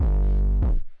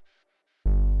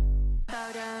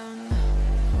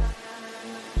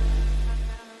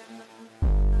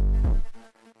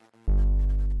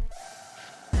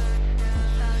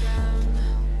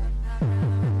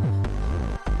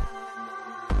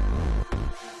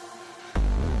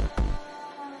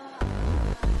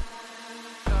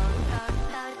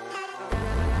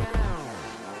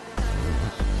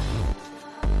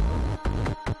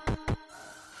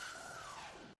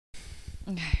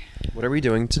What are we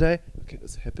doing today? Okay,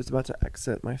 this hip is about to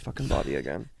exit my fucking body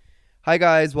again. Hi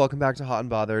guys, welcome back to Hot and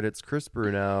Bothered. It's Chris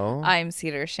Bruno. I'm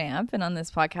Cedar Champ, and on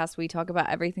this podcast we talk about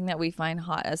everything that we find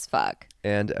hot as fuck.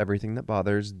 And everything that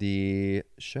bothers the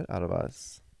shit out of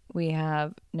us. We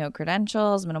have no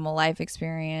credentials, minimal life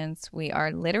experience. We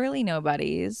are literally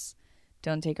nobodies.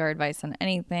 Don't take our advice on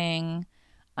anything.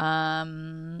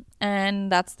 And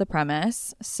that's the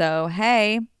premise. So,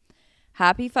 hey,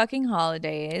 happy fucking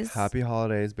holidays. Happy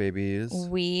holidays, babies.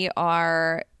 We're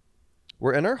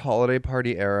in our holiday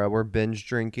party era. We're binge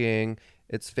drinking.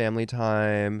 It's family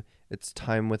time. It's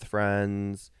time with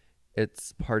friends.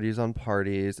 It's parties on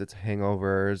parties. It's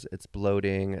hangovers. It's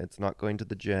bloating. It's not going to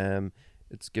the gym.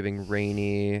 It's giving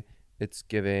rainy. It's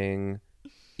giving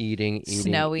eating,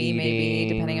 snowy,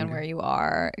 maybe, depending on where you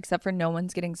are. Except for no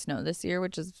one's getting snow this year,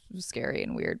 which is scary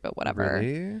and weird, but whatever.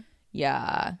 Really?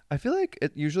 Yeah. I feel like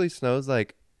it usually snows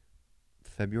like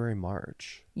February,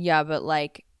 March. Yeah, but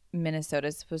like Minnesota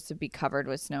is supposed to be covered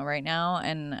with snow right now,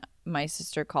 and my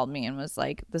sister called me and was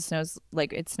like, the snow's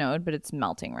like, it snowed but it's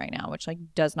melting right now, which like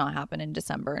does not happen in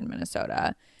December in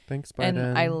Minnesota. Thanks, Biden.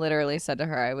 And I literally said to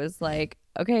her, I was like,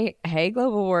 okay, hey,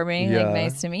 global warming, like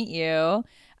nice to meet you,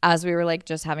 as we were like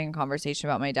just having a conversation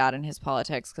about my dad and his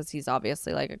politics, because he's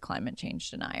obviously like a climate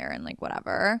change denier and like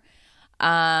whatever.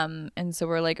 And so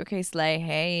we're like, okay, slay,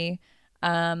 hey.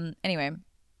 Anyway,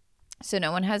 so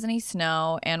no one has any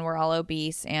snow, and we're all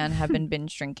obese and have been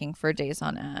binge drinking for days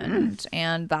on end.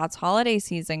 And that's holiday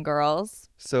season, girls.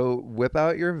 So whip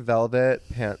out your velvet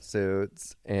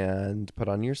pantsuits and put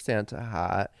on your Santa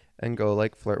hat and go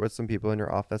like flirt with some people in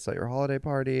your office at your holiday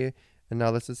party. And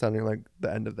now this is sounding like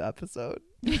the end of the episode.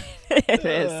 It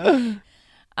is.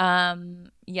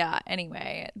 Yeah,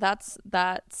 anyway, that's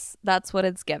what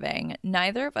it's giving.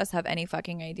 Neither of us have any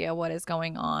fucking idea what is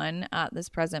going on at this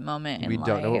present moment in life. We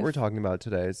don't know what we're talking about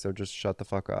today, so just shut the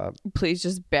fuck up. Please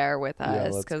just bear with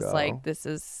us, because go. like this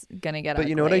is gonna get ugly. But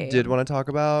you know what I did want to talk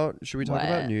about? Should we talk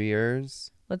about New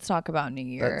Year's? Let's talk about New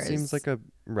Year's. That seems like a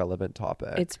relevant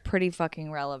topic. It's pretty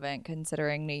fucking relevant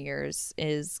considering New Year's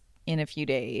is in a few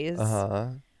days.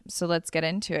 So let's get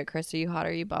into it. Chris, are you hot or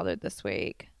are you bothered this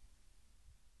week?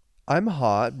 I'm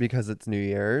hot because it's New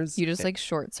Year's. You just like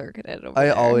short circuited over I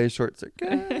there. always short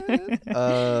circuit.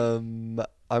 I'm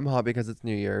hot because it's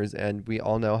New Year's, and we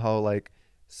all know how like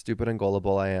stupid and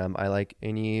gullible I am. I like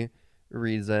any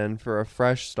reason for a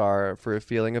fresh start, for a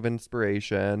feeling of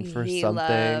inspiration, for something. He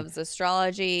loves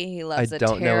astrology. He loves I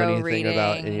don't know anything reading.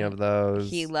 about any of those.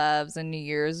 He loves a New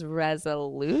Year's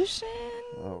resolution.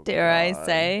 Oh, dare God. I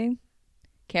say?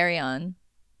 Carry on.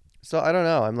 So I don't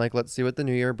know. I'm like, let's see what the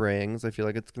new year brings. I feel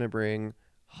like it's gonna bring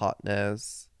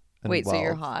hotness. And Wait, wealth. so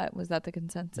you're hot? Was that the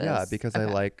consensus? Yeah, because I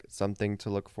like something to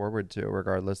look forward to,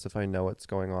 regardless if I know what's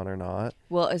going on or not.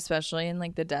 Well, especially in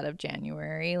like the dead of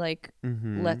January, like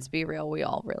let's be real, we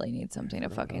all really need something to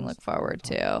fucking look forward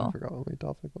to. I forgot what my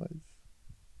topic was.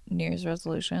 New Year's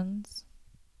resolutions.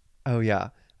 Oh yeah.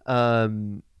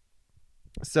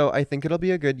 So I think it'll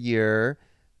be a good year.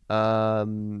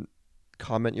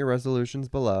 Comment your resolutions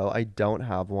below. I don't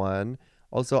have one.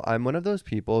 Also, I'm one of those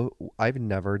people, I've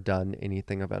never done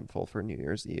anything eventful for New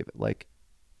Year's Eve, like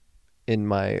in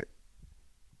my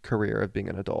career of being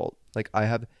an adult. Like I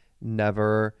have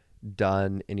never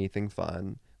done anything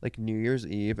fun. Like New Year's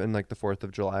Eve and like the 4th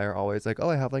of July are always like, oh,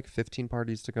 I have like 15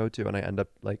 parties to go to, and I end up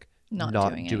like not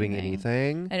doing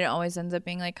anything. And it always ends up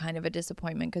being like kind of a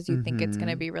disappointment, because you think it's going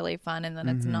to be really fun, and then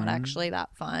it's not actually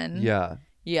that fun.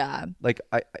 Yeah. Like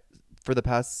I for the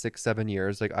past 6-7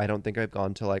 years, like I don't think I've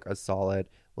gone to like a solid,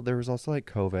 well, there was also like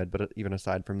COVID, but even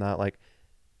aside from that, like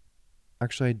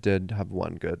actually I did have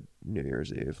one good New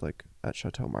Year's Eve like at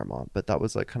Chateau Marmont, but that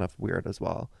was like kind of weird as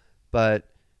well. But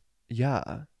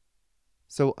yeah,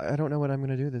 so I don't know what I'm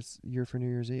gonna do this year for New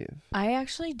Year's Eve. I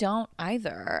actually don't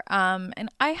either.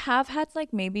 And I have had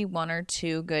like maybe 1 or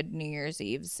 2 good New Year's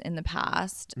Eves in the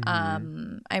past. I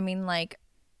mean, like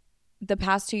the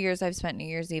past 2 years I've spent New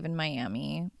Year's Eve in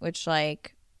Miami, which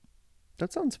like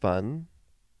that sounds fun.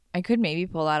 I could maybe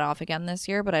pull that off again this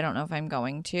year, but I don't know if I'm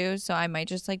going to. So I might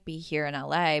just like be here in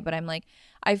LA. But I'm like,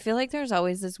 I feel like there's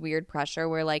always this weird pressure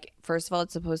where like, first of all,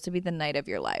 it's supposed to be the night of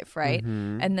your life, right?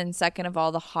 And then second of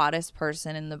all, the hottest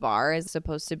person in the bar is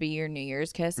supposed to be your New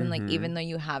Year's kiss. And like, even though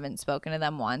you haven't spoken to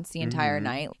them once the entire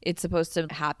night, it's supposed to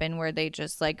happen where they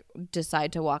just like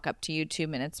decide to walk up to you 2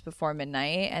 minutes before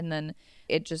midnight. And then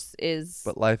it just is.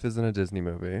 But life isn't a Disney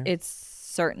movie. It's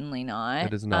certainly not.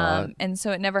 It is not. And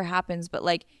so it never happens. But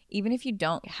like, even if you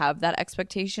don't have that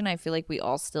expectation, I feel like we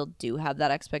all still do have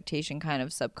that expectation kind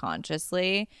of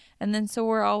subconsciously. And then so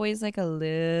we're always like a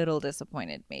little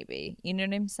disappointed, maybe. You know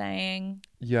what I'm saying?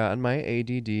 Yeah. And my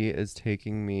ADD is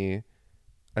taking me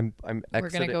I'm We're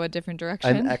gonna go a different I'm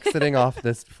direction. exiting off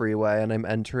this freeway and I'm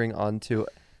entering onto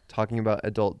talking about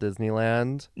adult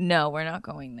Disneyland. No, we're not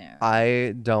going there.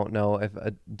 I don't know if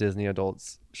Disney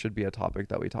adults should be a topic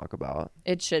that we talk about.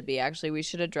 It should be, actually. We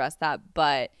should address that.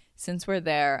 But since we're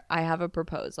there, I have a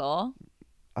proposal.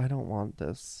 I don't want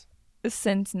this.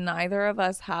 Since neither of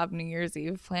us have New Year's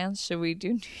Eve plans, should we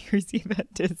do New Year's Eve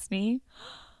at Disney?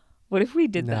 What if we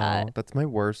did that? That's my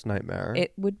worst nightmare.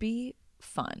 It would be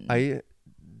fun. I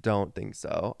don't think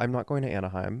so. I'm not going to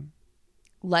Anaheim.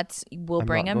 We'll I'm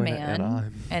bring not a going to man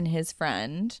Anaheim. and his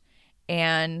friend,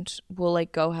 and we'll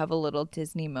like go have a little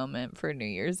Disney moment for New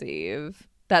Year's Eve.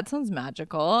 That sounds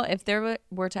magical. If there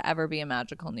were to ever be a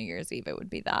magical New Year's Eve, it would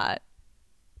be that.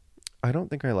 I don't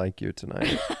think I like you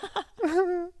tonight.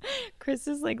 Chris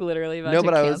is like literally about No, to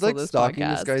but I was cancel like this stalking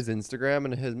podcast. this guy's Instagram,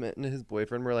 and his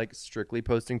boyfriend were like strictly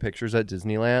posting pictures at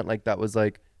Disneyland. Like that was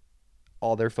like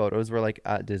all their photos were like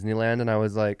at Disneyland, and I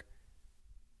was like,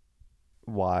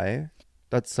 why?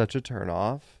 That's such a turn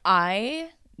off. I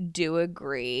do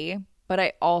agree, but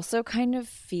I also kind of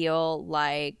feel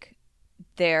like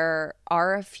there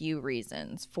are a few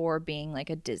reasons for being like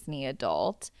a Disney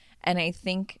adult. And I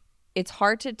think it's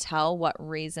hard to tell what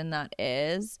reason that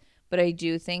is, but I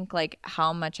do think like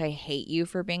how much I hate you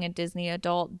for being a Disney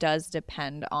adult does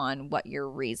depend on what your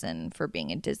reason for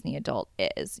being a Disney adult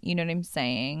is. You know what I'm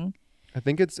saying? I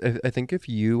think if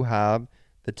you have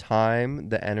the time,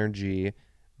 the energy,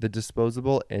 the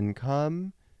disposable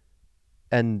income,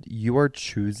 and you are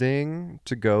choosing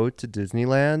to go to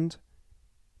Disneyland,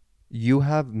 you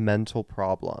have mental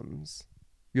problems.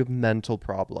 You have mental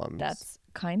problems. That's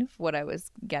kind of what I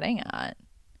was getting at.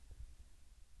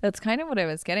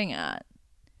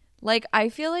 Like, I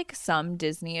feel like some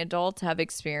Disney adults have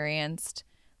experienced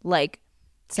like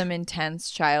some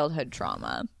intense childhood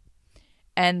trauma.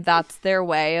 And that's their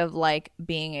way of like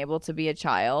being able to be a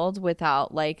child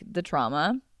without like the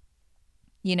trauma,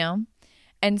 you know?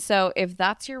 And so if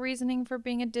that's your reasoning for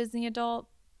being a Disney adult,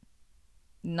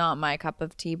 not my cup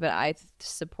of tea, but I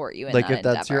support you in like that if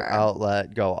that's your endeavor.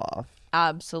 outlet, go off.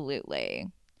 Absolutely.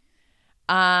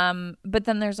 But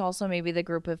then there's also maybe the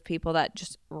group of people that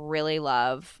just really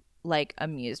love like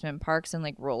amusement parks and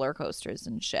like roller coasters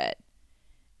and shit.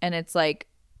 And it's like,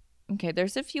 okay,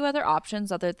 there's a few other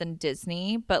options other than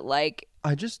Disney, but like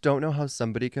I just don't know how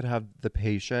somebody could have the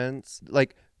patience.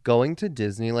 Like going to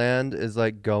Disneyland is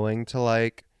like going to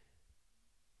like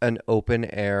an open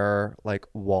air like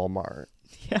Walmart.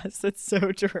 yes, that's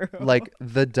so true. Like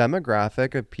the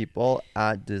demographic of people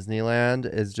at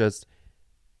Disneyland is just,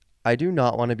 I do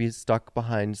not want to be stuck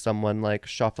behind someone like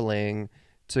shuffling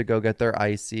to go get their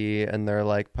icy and their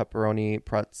like pepperoni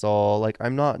pretzel. Like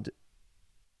I'm not.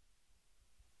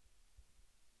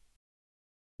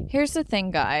 Here's the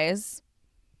thing, guys.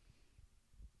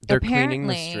 They're cleaning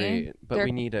the Apparently, street, but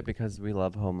we need it because we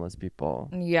love homeless people.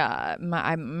 Yeah,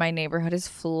 my neighborhood is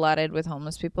flooded with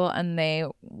homeless people, and they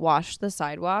wash the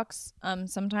sidewalks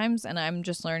sometimes. And I'm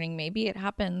just learning maybe it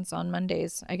happens on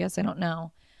Mondays. I guess I don't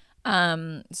know.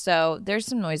 So there's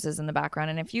some noises in the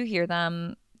background, and if you hear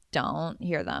them, don't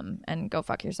hear them and go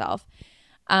fuck yourself.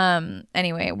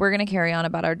 Anyway, we're gonna carry on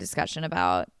about our discussion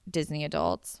about Disney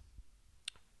adults.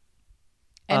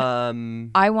 And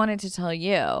I wanted to tell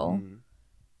you.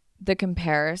 The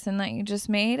comparison that you just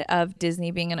made of Disney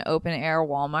being an open air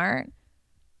Walmart,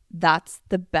 that's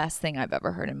the best thing I've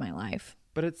ever heard in my life.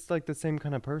 But it's like the same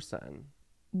kind of person.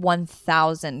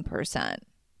 1000%.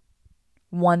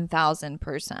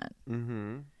 1000%.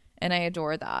 Mm-hmm. And I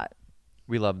adore that.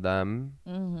 We love them.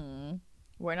 Mm-hmm.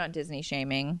 We're not Disney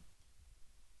shaming.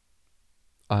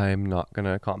 I'm not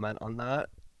going to comment on that.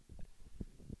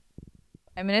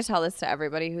 I'm going to tell this to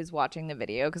everybody who's watching the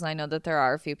video because I know that there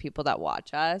are a few people that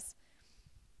watch us.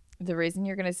 The reason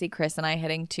you're going to see Chris and I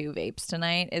hitting 2 vapes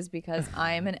tonight is because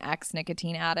I am an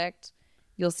ex-nicotine addict.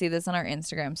 You'll see this on our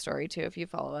Instagram story too if you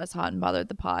follow us, Hot and Bothered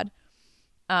the Pod.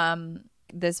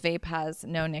 This vape has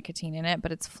no nicotine in it,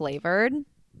 but it's flavored.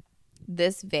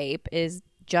 This vape is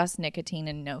just nicotine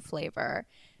and no flavor.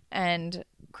 And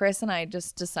Chris and I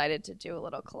just decided to do a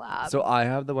little collab. So I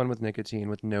have the one with nicotine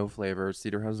with no flavor.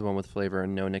 Cedar has the one with flavor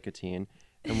and no nicotine.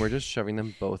 And we're just shoving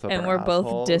them both up and our we're both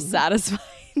assholes. dissatisfied.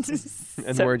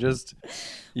 And So we're just,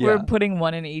 we're putting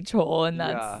one in each hole, and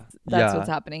that's Yeah. what's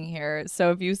happening here.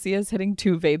 So if you see us hitting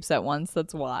 2 vapes at once,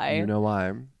 that's why. You know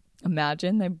why.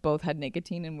 Imagine they both had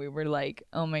nicotine and we were like,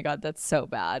 oh my God, that's so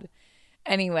bad.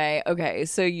 Anyway, okay,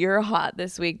 so you're hot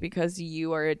this week because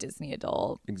you are a Disney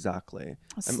adult. Exactly.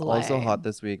 I'm Slay. also hot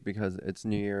this week because it's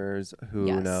New Year's. Who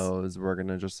Yes. knows? We're going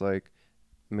to just like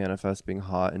manifest being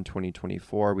hot in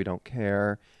 2024. We don't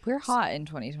care. We're hot in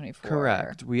 2024.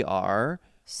 Correct. We are.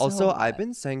 Also, So I've what?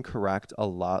 been saying correct a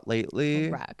lot lately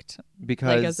Correct. Like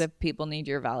as because if people need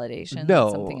your validation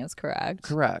that something no, is correct.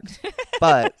 correct.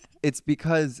 But it's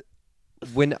because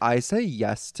when I say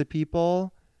yes to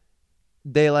people,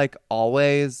 they like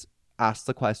always ask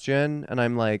the question and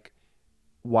I'm like,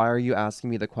 why are you asking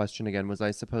me the question again? Was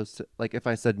I supposed to, like, if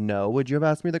I said no, would you have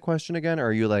asked me the question again? Or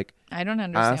are you like I don't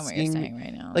understand what you're asking me? saying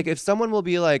right now. Like, if someone will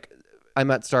be like, I'm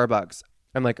at Starbucks,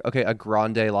 I'm like, okay, a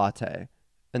grande latte.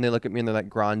 And they look at me and they're like,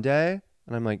 grande? And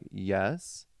I'm like,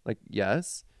 yes. Like,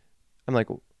 yes. I'm like,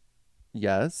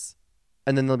 yes.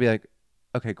 And then they'll be like,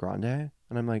 okay, grande.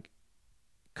 And I'm like,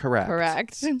 correct.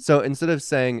 Correct. So instead of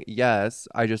saying yes,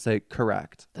 I just say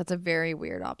correct. That's a very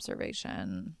weird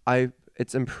observation.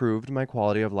 It's improved my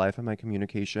quality of life and my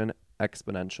communication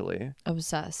exponentially,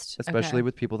 Obsessed. especially Okay.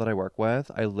 with people that I work with.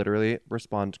 I literally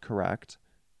respond correct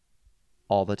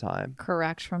all the time.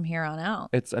 Correct from here on out.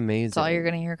 It's amazing. It's all you're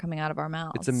going to hear coming out of our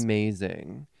mouths. It's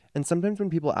amazing. And sometimes when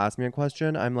people ask me a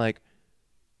question, I'm like,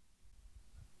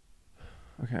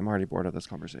 okay, I'm already bored of this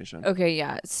conversation. Okay,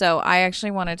 yeah. So I actually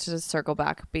wanted to just circle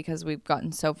back because we've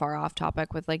gotten so far off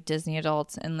topic with like Disney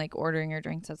adults and like ordering your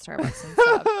drinks at Starbucks and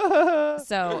stuff.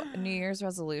 So New Year's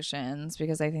resolutions,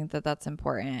 because I think that that's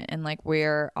important. And like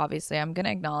I'm going to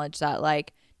acknowledge that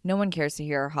like no one cares to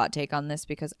hear our hot take on this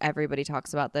because everybody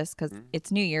talks about this because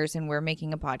it's New Year's and we're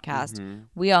making a podcast. Mm-hmm.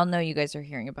 We all know you guys are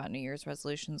hearing about New Year's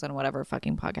resolutions on whatever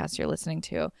fucking podcast you're listening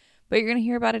to. But you're going to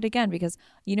hear about it again because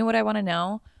you know what I want to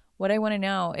know? What I want to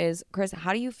know is, Chris,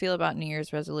 how do you feel about New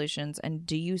Year's resolutions and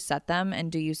do you set them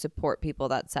and do you support people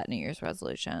that set New Year's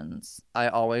resolutions? I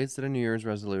always did a New Year's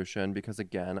resolution because,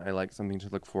 again, I like something to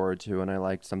look forward to and I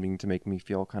like something to make me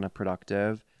feel kind of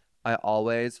productive. I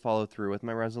always follow through with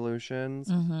my resolutions,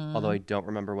 although I don't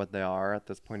remember what they are at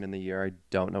this point in the year. I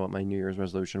don't know what my New Year's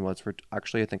resolution was for.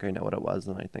 Actually, I think I know what it was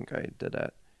and I think I did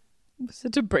it. Was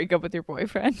it to break up with your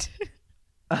boyfriend?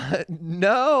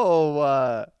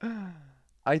 No.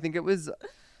 I think it was,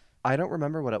 I don't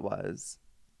remember what it was.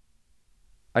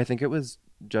 I think it was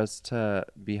just to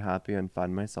be happy and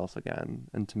find myself again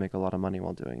and to make a lot of money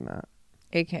while doing that.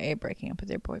 AKA breaking up with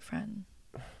your boyfriend.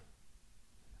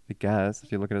 I guess,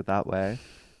 if you look at it that way.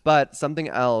 But something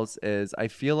else is I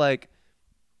feel like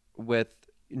with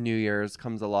New Year's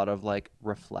comes a lot of like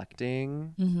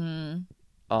reflecting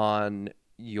on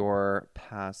your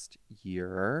past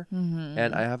year.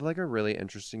 And I have like a really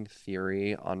interesting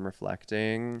theory on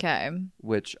reflecting. Okay.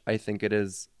 Which I think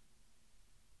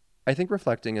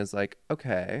reflecting is like,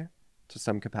 okay, to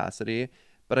some capacity.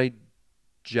 But I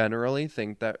generally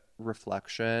think that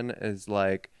reflection is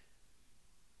like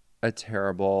a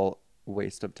terrible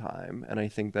waste of time. And I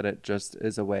think that it just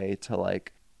is a way to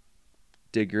like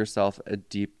dig yourself a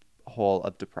deep hole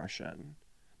of depression.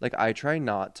 Like I try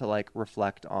not to like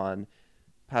reflect on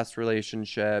past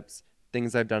relationships,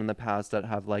 things I've done in the past that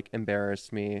have like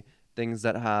embarrassed me, things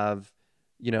that have,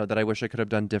 that I wish I could have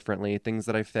done differently, things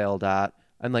that I failed at.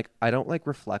 I'm like, I don't like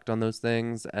reflect on those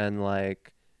things and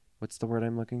like, what's the word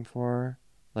I'm looking for?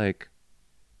 Like,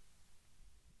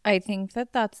 I think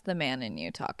that that's the man in you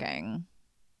talking.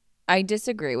 I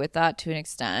disagree with that to an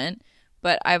extent,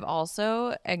 but I've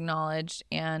also acknowledged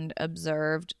and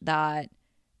observed that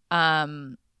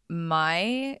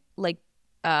my like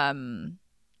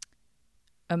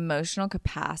emotional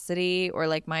capacity or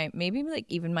like maybe like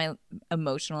even my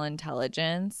emotional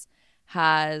intelligence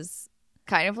has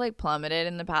kind of like plummeted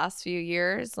in the past few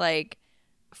years. Like,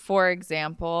 for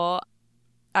example,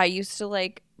 I used to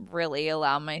like really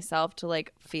allow myself to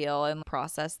like feel and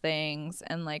process things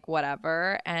and like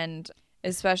whatever. And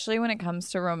especially when it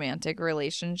comes to romantic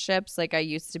relationships, like I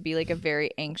used to be like a very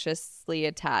anxiously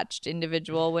attached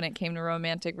individual when it came to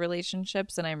romantic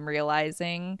relationships. And I'm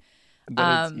realizing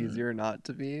that it's easier not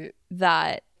to be.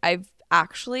 That I've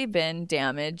actually been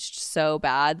damaged so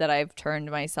bad that I've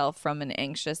turned myself from an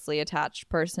anxiously attached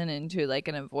person into like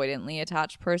an avoidantly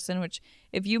attached person, which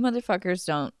if you motherfuckers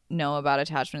don't know about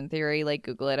attachment theory, like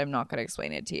Google it. I'm not going to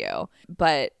explain it to you.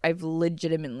 But I've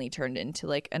legitimately turned into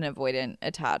like an avoidant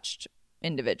attached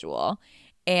individual.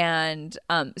 And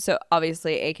so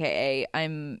obviously, AKA,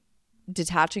 I'm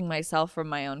detaching myself from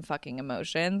my own fucking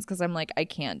emotions because I'm like, I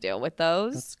can't deal with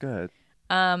those. That's good.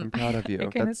 I'm proud of you. I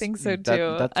kind of think so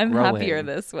too. That's I'm growing. happier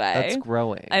this way. That's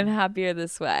growing. I'm happier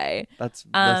this way. That's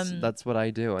what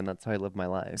I do, and that's how I live my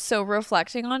life. So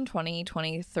reflecting on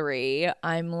 2023,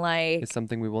 I'm like, it's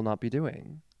something we will not be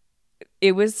doing.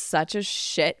 It was such a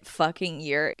shit fucking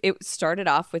year. It started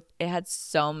off with, it had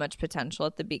so much potential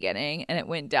at the beginning, and it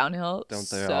went downhill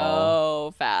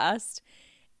so fast.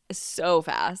 So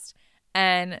fast.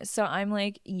 And so I'm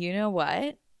like, you know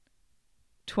what?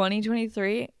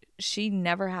 2023, she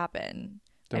never happened.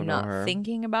 Don't I'm know not her.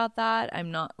 thinking about that.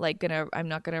 I'm not gonna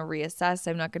reassess.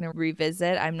 I'm not gonna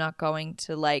revisit. I'm not going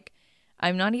to like,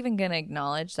 I'm not even gonna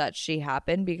acknowledge that she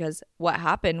happened, because what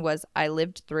happened was I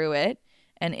lived through it,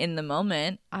 and in the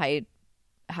moment I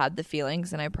had the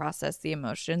feelings and I processed the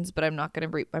emotions, but I'm not gonna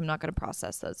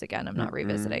process those again. I'm not Mm-mm.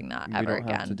 revisiting that We ever don't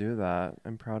have to again. do that.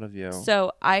 I'm proud of you.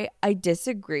 So I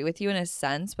disagree with you in a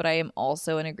sense, but I am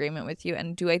also in agreement with you.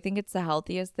 And do I think it's the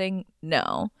healthiest thing?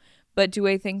 No. But do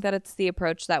I think that it's the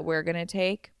approach that we're gonna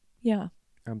take? Yeah.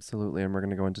 Absolutely. And we're going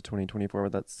to go into 2024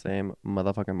 with that same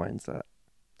motherfucking mindset.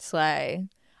 Slay.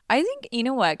 I think, you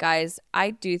know what, guys?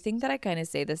 I do think that I kind of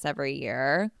say this every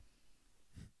year,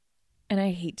 and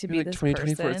I hate to You're be like, this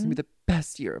 2024, it's going to person. be the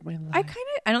best year of my life.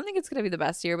 I don't think it's gonna be the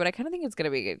best year, but I kind of think it's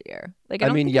gonna be a good year. Like, I I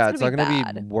don't mean, think it's yeah, gonna it's be not going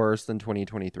to be bad. worse than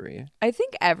 2023. I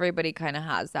think everybody kind of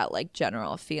has that like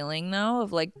general feeling though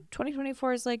of like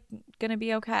 2024 is like gonna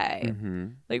be okay. Mm-hmm.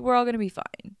 Like, we're all gonna be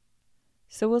fine.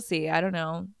 So we'll see. I don't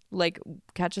know. Like,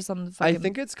 catch us on the I fucking.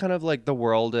 think it's kind of like the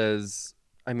world is,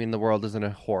 I mean, the world is in a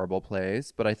horrible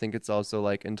place, but I think it's also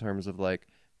like in terms of like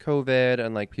COVID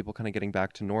and like people kind of getting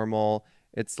back to normal.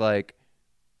 It's like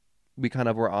we kind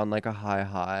of were on like a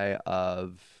high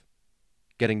of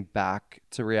getting back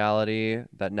to reality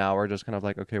that now we're just kind of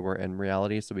like, okay, we're in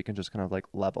reality, so we can just kind of like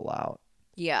level out.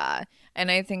 Yeah.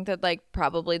 And I think that like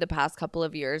probably the past couple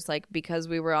of years, like because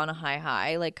we were on a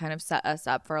high, like kind of set us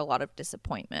up for a lot of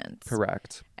disappointments.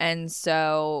 Correct. And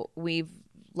so we've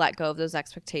let go of those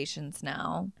expectations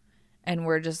now. And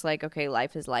we're just like, okay,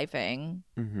 life is lifing.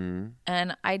 Mm-hmm.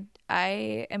 And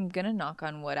I am gonna knock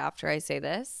on wood after I say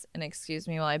this, and excuse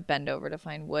me while I bend over to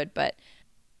find wood, but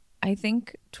I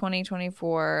think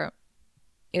 2024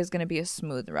 is gonna be a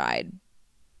smooth ride.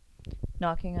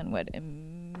 Knocking on wood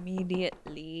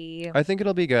immediately. I think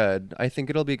it'll be good. I think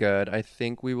it'll be good. I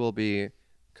think we will be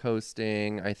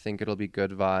coasting. I think it'll be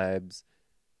good vibes.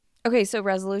 Okay, so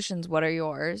resolutions, what are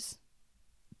yours?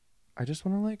 I just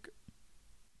want to like,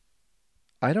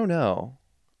 I don't know.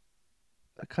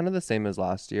 Kind of the same as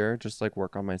last year, just like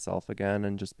work on myself again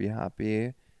and just be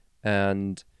happy.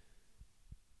 And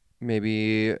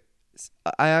maybe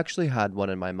I actually had one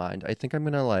in my mind. I think I'm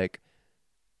gonna like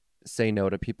say no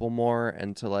to people more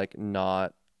and to like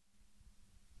not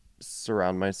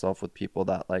surround myself with people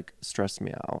that like stress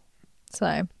me out.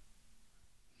 So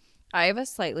I have a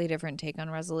slightly different take on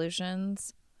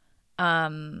resolutions.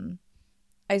 Um,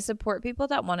 I support people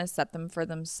that want to set them for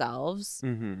themselves,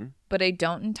 Mm-hmm. but I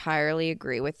don't entirely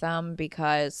agree with them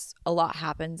because a lot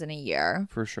happens in a year.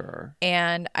 For sure.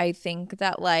 And I think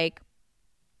that like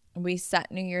we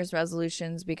set New Year's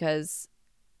resolutions because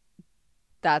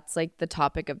that's like the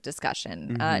topic of discussion.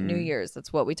 New Mm-hmm. Year's,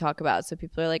 that's what we talk about. So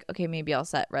people are like, okay, maybe I'll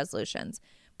set resolutions.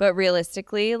 But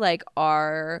realistically, like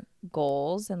our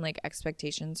goals and like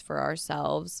expectations for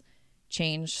ourselves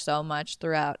change so much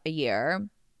throughout a year.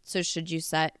 So should you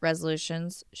set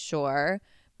resolutions? Sure.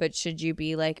 But should you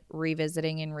be like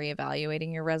revisiting and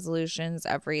reevaluating your resolutions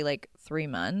every like 3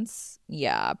 months?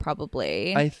 Yeah,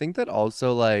 probably. I think that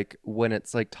also like when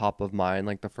it's like top of mind,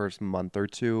 like the first month or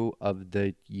two of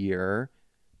the year,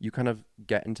 you kind of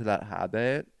get into that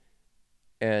habit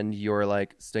and you're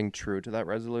like staying true to that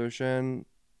resolution.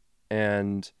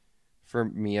 And for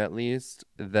me at least,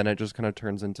 then it just kind of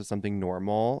turns into something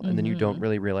normal and then you don't Mm-hmm.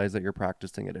 really realize that you're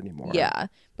practicing it anymore. Yeah,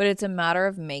 but it's a matter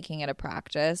of making it a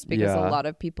practice because a Yeah. lot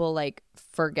of people like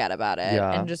forget about it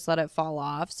Yeah. and just let it fall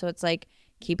off. So it's like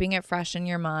keeping it fresh in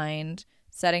your mind,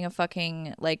 setting a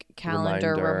fucking like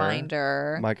calendar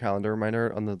reminder. My calendar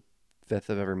reminder on the 5th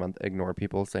of every month, ignore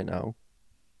people, say no.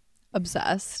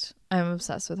 Obsessed. I'm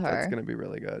obsessed with That's her. going to be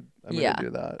really good. I'm Yeah, going to do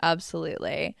that.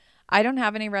 absolutely. I don't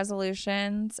have any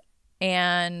resolutions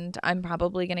and I'm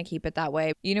probably going to keep it that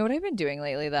way. You know what I've been doing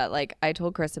lately that like I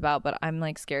told Chris about, but I'm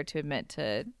like scared to admit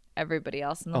to everybody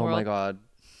else in the Oh my world? God.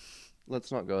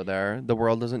 Let's not go there. The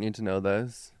world doesn't need to know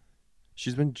this.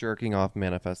 She's been jerking off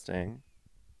manifesting.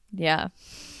 Yeah.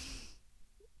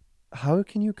 How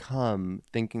can you come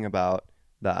thinking about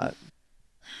that?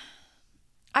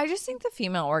 I just think the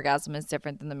female orgasm is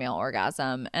different than the male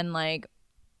orgasm. And like,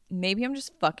 maybe I'm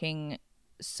just fucking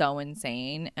so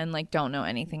insane and like don't know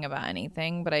anything about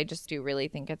anything, but I just do really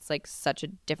think it's like such a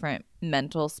different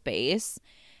mental space.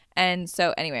 And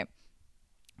so, anyway,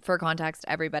 for context,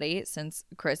 everybody, since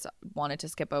Chris wanted to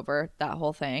skip over that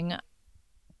whole thing,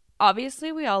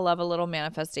 obviously we all love a little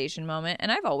manifestation moment.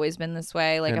 And I've always been this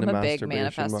way. Like, And I'm a a big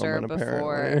masturbation manifester moment,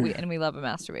 before apparently. we love a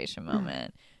masturbation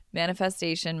moment.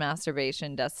 Manifestation,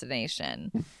 masturbation,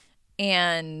 destination.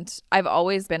 And I've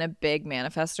always been a big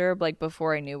manifester, like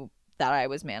before I knew that I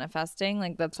was manifesting.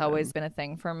 Like that's always been a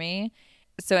thing for me.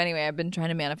 So anyway, I've been trying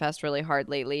to manifest really hard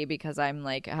lately because I'm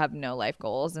like have no life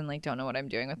goals and like don't know what I'm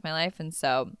doing with my life. And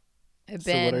so I've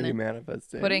So what are you been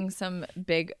manifesting? putting some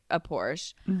big a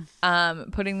Porsche,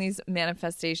 putting these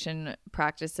manifestation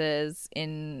practices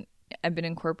in. I've been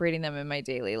incorporating them in my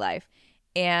daily life,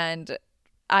 and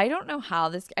I don't know how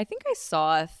this. I think I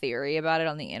saw a theory about it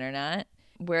on the internet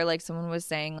where like someone was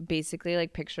saying basically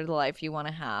like picture the life you want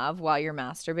to have while you're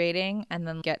masturbating, and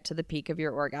then get to the peak of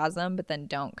your orgasm, but then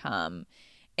don't come.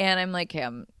 And I'm like, hey,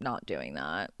 I'm not doing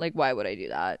that. Like, why would I do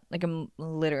that? Like, I'm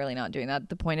literally not doing that.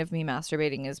 The point of me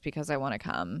masturbating is because I want to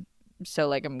come. So,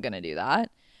 like, I'm going to do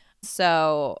that.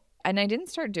 So, and I didn't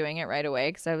start doing it right away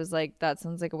because I was like, that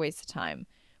sounds like a waste of time.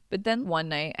 But then one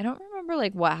night, I don't remember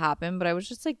like what happened, but I was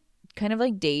just like kind of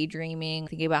like daydreaming,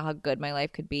 thinking about how good my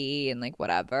life could be and like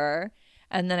whatever.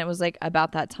 And then it was like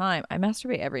about that time. I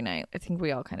masturbate every night. I think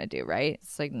we all kind of do, right?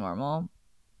 It's like normal.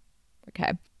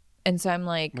 Okay. And so I'm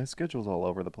like, My schedule's all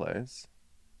over the place.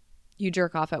 you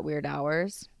jerk off at weird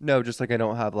hours. No, just like I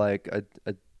don't have like a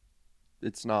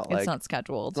it's not like It's not it's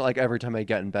scheduled. not like every time I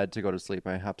get in bed to go to sleep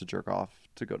I have to jerk off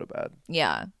to go to bed.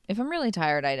 Yeah. If I'm really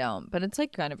tired, I don't. But it's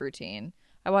like kind of routine.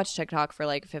 I watch TikTok for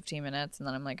like 15 minutes and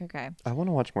then I'm like, okay. I want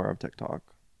to watch more of TikTok.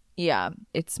 Yeah.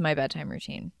 It's my bedtime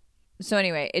routine. So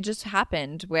anyway, it just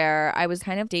happened where I was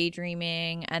kind of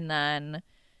daydreaming and then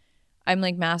I'm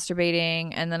like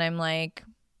masturbating and then I'm like,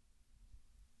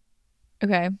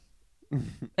 okay.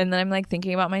 And then I'm like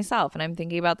thinking about myself and I'm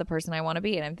thinking about the person I want to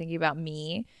be and I'm thinking about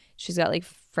me. She's got like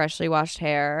freshly washed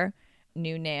hair,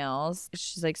 new nails.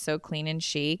 She's like so clean and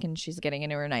chic and she's getting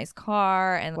into her nice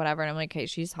car and whatever. And I'm like, hey,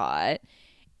 she's hot.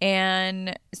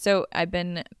 And so I've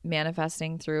been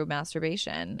manifesting through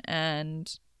masturbation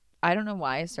and I don't know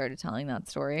why I started telling that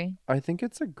story. I think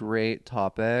it's a great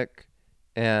topic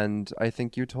and I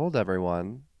think you told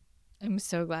everyone. I'm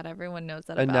so glad everyone knows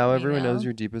that And about now me everyone now. knows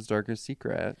your deepest darkest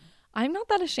secret. I'm not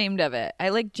that ashamed of it. I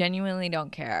like genuinely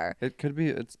don't care. It could be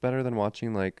it's better than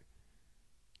watching like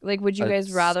Like, would you a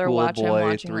guys rather watch I'm schoolboy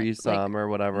watching threesome or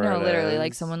whatever no, it literally,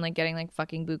 like is. someone like getting like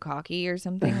fucking bukkake or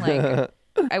something? Like,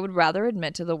 I would rather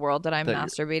admit to the world that I'm That you're-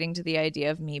 masturbating to the idea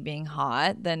of me being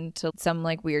hot than to some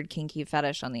like weird kinky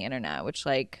fetish on the internet, which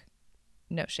like,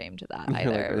 no shame to that You're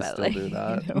either. like, I but still like, do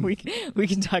that. you know, we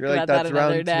can talk You're about like, that that's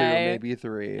another round day. 2, maybe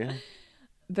 3.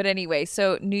 But anyway,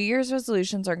 so New Year's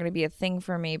resolutions are going to be a thing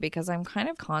for me because I'm kind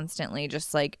of constantly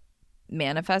just like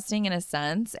manifesting in a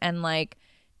sense and like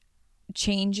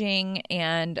changing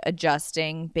and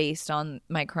adjusting based on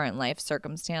my current life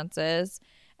circumstances.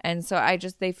 And so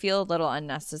they feel a little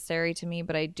unnecessary to me,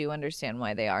 but I do understand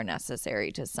why they are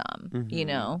necessary to some, you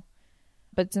know?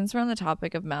 But since we're on the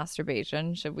topic of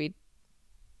masturbation, should we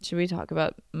talk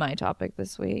about my topic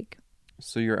this week?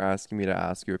 So you're asking me to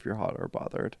ask you if you're hot or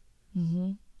bothered.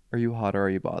 Mm-hmm. Are you hot or are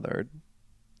you bothered?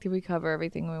 Did we cover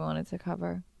everything we wanted to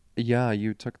cover? Yeah,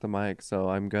 you took the mic, so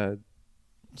I'm good.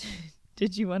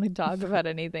 Did you want to talk about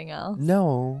anything else?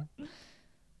 No.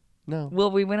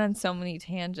 Well, we went on so many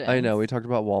tangents. I know, we talked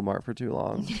about Walmart for too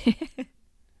long.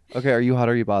 Okay, are you hot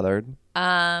or are you bothered?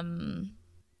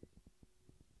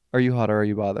 Are you hot or are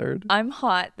you bothered? I'm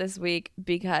hot this week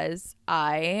because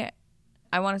I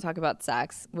want to talk about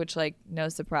sex, which like no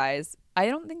surprise. I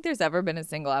don't think there's ever been a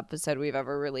single episode we've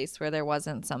ever released where there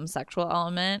wasn't some sexual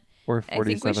element. Or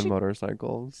 47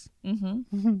 motorcycles.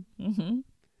 Mm-hmm.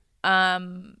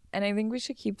 And I think we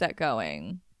should keep that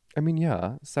going. I mean,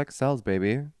 yeah, sex sells,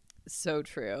 baby. So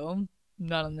true.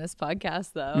 Not on this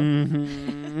podcast though.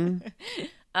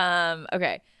 Mm-hmm.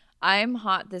 Okay. I'm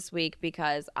hot this week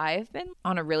because I've been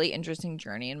on a really interesting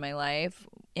journey in my life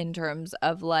in terms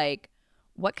of like,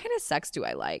 what kind of sex do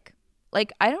I like?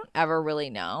 Like, I don't ever really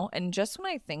know. And just when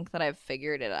I think that I've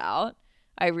figured it out,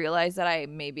 I realize that I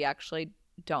maybe actually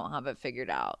don't have it figured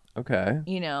out. Okay.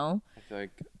 You know? I feel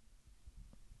like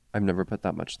I've never put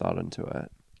that much thought into it.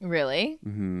 Really?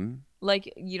 Mm-hmm.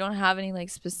 Like, you don't have any like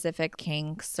specific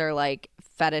kinks or like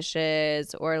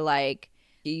fetishes or like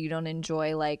you don't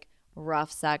enjoy like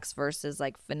rough sex versus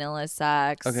like vanilla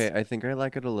sex? Okay, I think I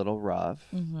like it a little rough.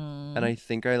 Mm-hmm. And I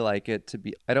think I like it to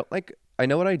be I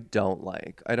know what I don't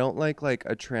like. I don't like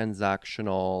a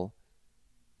transactional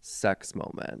sex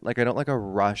moment. Like I don't like a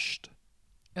rushed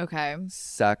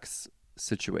sex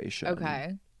situation.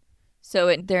 Okay.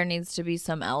 So there needs to be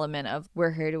some element of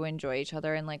we're here to enjoy each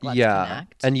other and like let's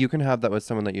connect. And you can have that with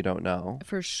someone that you don't know.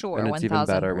 For sure. And it's 1,000%. even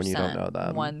better when you don't know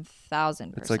them.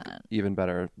 1,000%. It's like even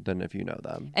better than if you know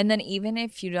them. And then even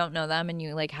if you don't know them and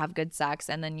you like have good sex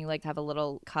and then you like have a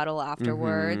little cuddle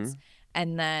afterwards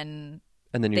and then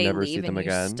you they never leave see them and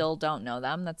again. you still don't know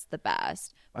them, that's the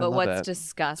best. I But love what's it.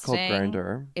 disgusting It's called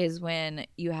Grindr. is when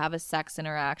you have a sex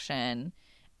interaction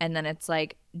and then it's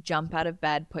like jump out of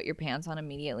bed, put your pants on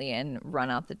immediately, and run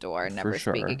out the door and For never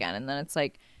speak sure. again. And then it's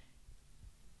like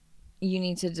you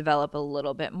need to develop a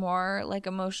little bit more like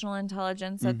emotional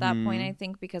intelligence at that point, I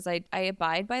think, because I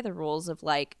abide by the rules of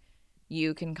like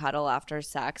you can cuddle after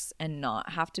sex and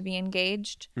not have to be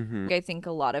engaged. Like, I think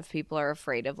a lot of people are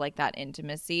afraid of like that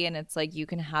intimacy, and it's like you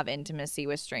can have intimacy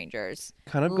with strangers.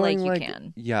 Kind of Like going you like,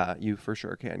 can. yeah, you for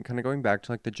sure can. Kind of going back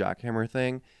to like the jackhammer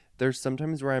thing. There's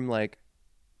sometimes where I'm like,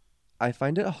 I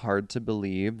find it hard to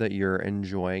believe that you're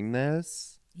enjoying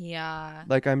this. Yeah.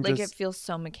 Like I'm Like it just feels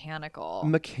so mechanical.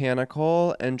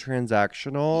 mechanical and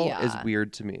transactional is Yeah.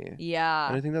 weird to me. And Yeah,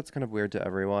 I think that's kind of weird to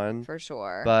everyone. for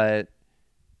sure. But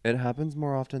it happens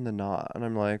more often than not. And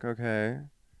I'm like, okay.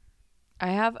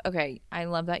 I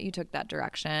love that you took that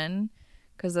direction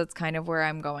because that's kind of where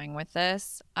I'm going with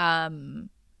this.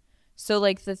 So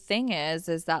like the thing is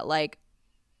that like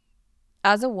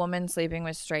as a woman sleeping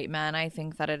with straight men, I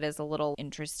think that it is a little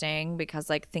interesting because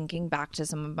like thinking back to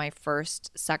some of my first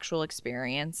sexual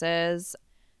experiences,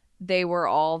 they were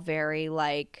all very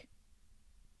like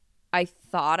I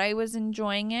thought I was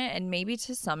enjoying it, and maybe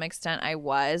to some extent I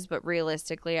was, but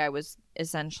realistically I was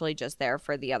essentially just there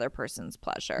for the other person's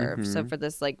pleasure. So for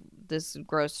this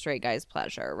gross straight guy's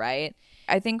pleasure, right?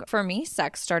 I think for me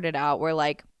sex started out where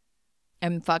like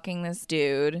I'm fucking this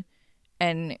dude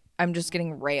and I'm just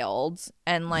getting railed,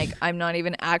 and like I'm not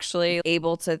even actually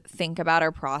able to think about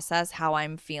or process how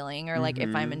I'm feeling or like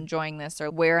if I'm enjoying this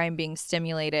or where I'm being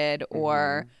stimulated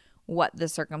or what the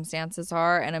circumstances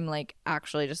are, and I'm like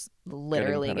actually just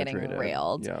literally getting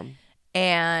railed. Yeah.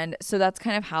 And so that's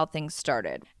kind of how things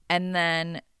started. And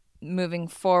then moving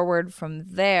forward from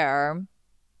there,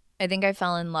 I think I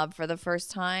fell in love for the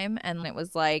first time, and it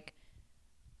was like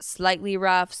slightly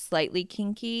rough, slightly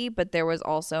kinky, but there was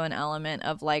also an element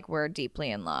of like we're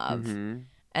deeply in love. And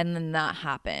then that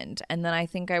happened. And then I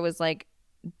think I was like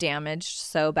damaged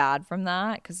so bad from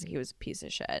that because he was a piece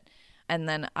of shit. And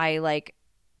then I like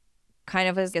kind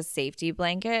of as a safety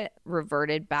blanket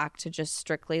reverted back to just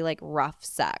strictly like rough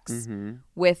sex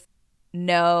with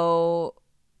no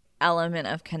element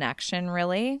of connection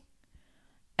really.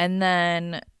 And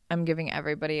then I'm giving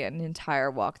everybody an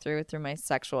entire walkthrough through my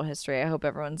sexual history. I hope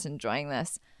everyone's enjoying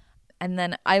this. And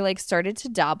then I like started to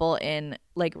dabble in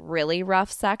like really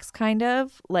rough sex, kind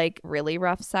of like really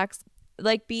rough sex,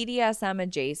 like BDSM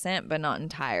adjacent, but not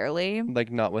entirely.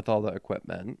 Like not with all the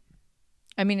equipment.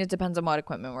 I mean, it depends on what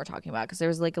equipment we're talking about because there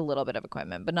was like a little bit of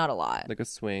equipment, but not a lot. Like a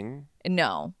swing.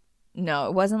 No,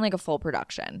 it wasn't like a full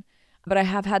production. But I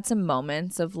have had some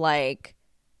moments of like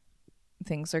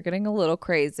things are getting a little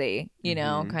crazy, you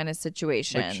know, kind of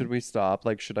situation. Like, should we stop?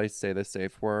 Like, should I say the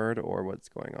safe word or what's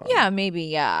going on? Yeah, maybe.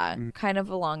 Yeah. Kind of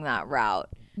along that route.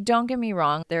 Don't get me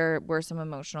wrong. There were some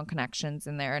emotional connections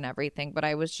in there and everything, but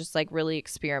I was just like really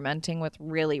experimenting with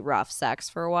really rough sex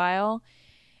for a while.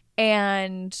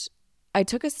 And I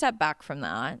took a step back from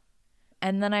that.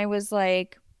 And then I was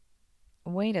like,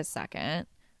 wait a second.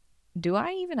 Do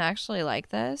I even actually like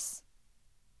this?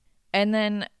 And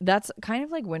then that's kind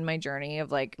of like when my journey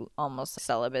of like almost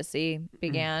celibacy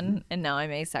began. And now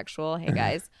I'm asexual. Hey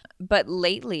guys. But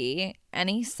lately,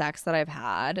 any sex that I've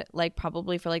had, like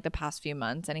probably for like the past few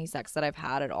months, any sex that I've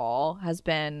had at all has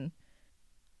been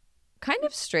kind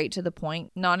of straight to the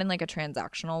point, not in like a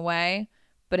transactional way,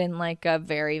 but in like a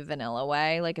very vanilla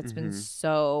way. Like it's been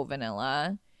so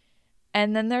vanilla.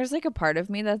 And then there's like a part of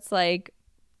me that's like,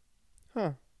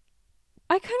 Huh.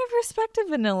 I kind of respect a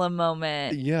vanilla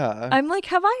moment. Yeah. I'm like,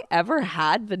 have I ever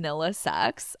had vanilla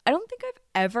sex? I don't think I've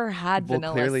ever had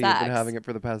vanilla clearly sex. you've been having it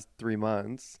for the past 3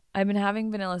 months. I've been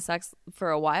having vanilla sex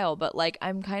for a while, but like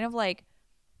I'm kind of like,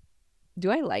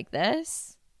 do I like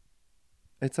this?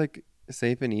 It's like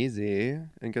safe and easy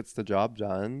and gets the job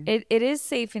done. It is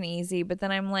safe and easy, but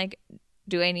then I'm like,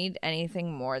 do I need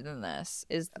anything more than this?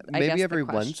 Is I Maybe guess the every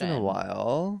once in a question.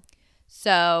 while.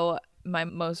 So my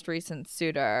most recent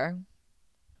suitor,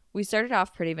 we started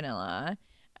off pretty vanilla,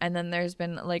 and then there's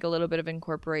been like a little bit of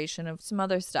incorporation of some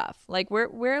other stuff. Like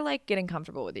we're like getting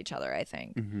comfortable with each other, I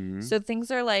think. So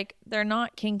things are like, they're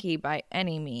not kinky by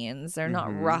any means. They're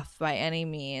not rough by any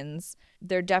means.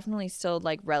 They're definitely still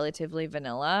like relatively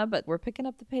vanilla, but we're picking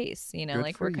up the pace, you know, Good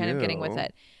like for we're kind of getting with you.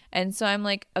 it. And so I'm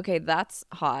like, okay, that's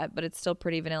hot, but it's still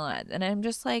pretty vanilla. And I'm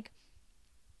just like,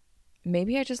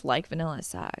 maybe I just like vanilla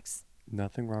sex.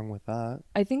 Nothing wrong with that.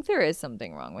 I think there is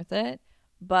something wrong with it,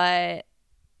 but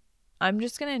I'm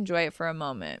just going to enjoy it for a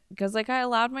moment because like I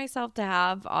allowed myself to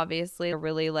have obviously a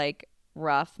really like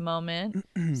rough moment.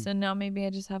 So now maybe I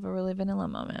just have a really vanilla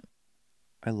moment.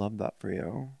 I love that for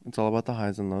you. It's all about the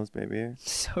highs and lows, baby.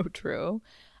 So true.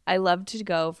 I love to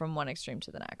go from one extreme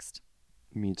to the next.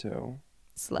 Me too.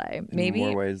 Slay. in more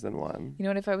Maybe, ways than one. you know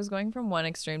what, if I was going from one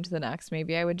extreme to the next,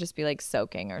 maybe I would just be like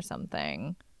soaking or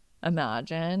something.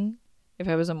 Imagine if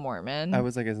I was a I Mormon.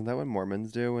 was like, isn't that what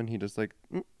Mormons do? And he just like,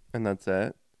 and that's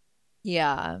it.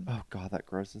 Yeah. Oh God, that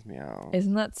grosses me out.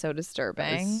 Isn't that so That is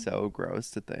disturbing? so gross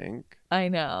to think. I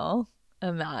know.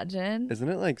 Imagine. Isn't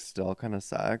it like still kind of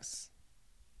sex?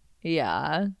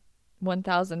 Yeah.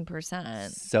 1000%.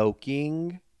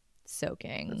 Soaking? That's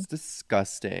Soaking.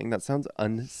 disgusting. That sounds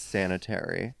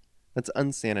unsanitary. That's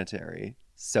unsanitary.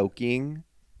 Soaking?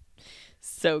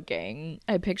 Soaking.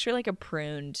 I picture like a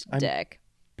pruned I'm dick.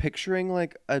 picturing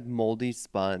like a moldy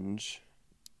sponge.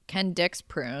 Can dicks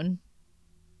prune?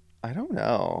 I don't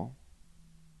know.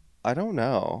 I don't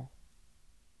know.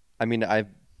 I mean,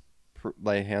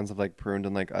 my hands have like pruned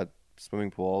in like a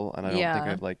swimming pool, and I don't think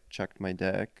Yeah. I've like checked my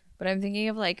dick. But I'm thinking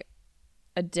of like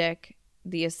a dick,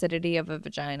 the acidity of a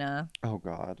vagina, Oh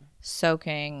God.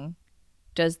 soaking.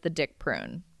 Does the dick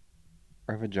prune?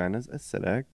 Are vaginas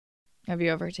acidic? Have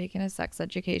you ever taken a sex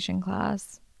education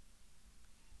class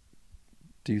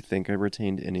Do you think I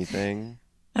retained anything?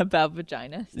 about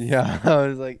vaginas? Yeah, I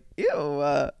was like, ew.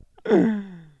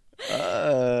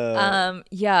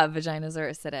 Yeah, vaginas are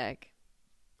acidic.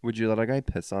 Would you let a guy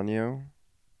piss on you?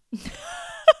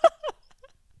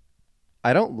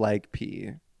 I don't like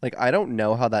pee. Like, I don't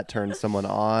know how that turns someone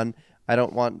on. I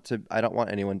don't want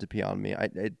anyone to pee on me.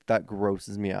 That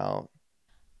grosses me out.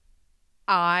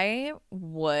 I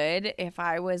would if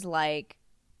I was like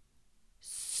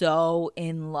so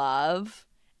in love,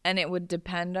 and it would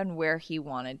depend on where he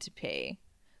wanted to pee.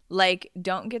 Like,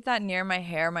 don't get that near my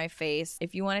hair, my face.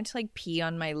 If you wanted to like pee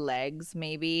on my legs,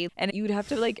 maybe, and you would have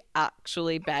to like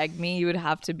actually beg me, you would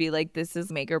have to be like, this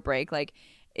is make or break. Like,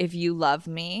 if you love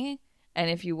me and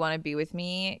if you want to be with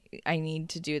me, I need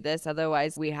to do this.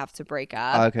 Otherwise, we have to break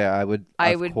up. Okay, I would.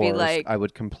 I Of would be course, like, I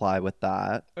would comply with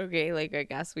that. okay, like I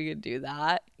guess we could do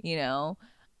that, you know?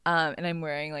 And I'm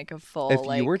wearing like a full If you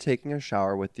like were taking a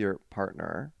shower with your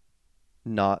partner,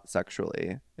 not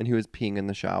sexually, and he was peeing in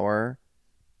the shower,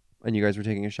 and you guys were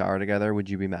taking a shower together, would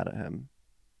you be mad at him?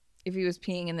 if he was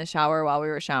peeing in the shower while we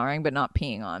were showering, but not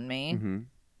peeing on me. Mm-hmm.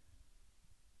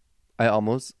 I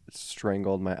almost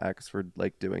strangled my ex for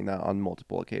like doing that on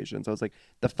multiple occasions. I was like,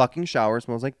 the fucking shower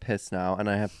smells like piss now, and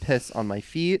I have piss on my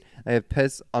feet. I have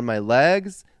piss on my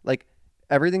legs. Like,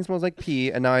 everything smells like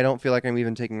pee, and now I don't feel like I'm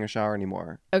even taking a shower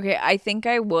anymore. Okay, I think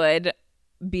I would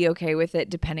be okay with it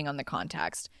depending on the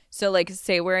context. So like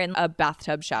say we're in a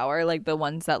bathtub shower, like the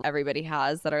ones that everybody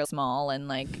has that are small and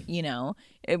like, you know,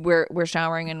 we're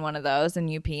showering in one of those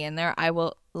and you pee in there, I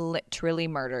will literally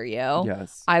murder you.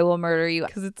 Yes. I will murder you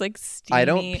because it's like steamy. I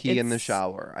don't pee in the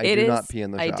shower. I It do is- not pee in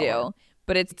the shower. I do.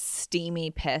 But it's steamy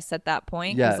piss at that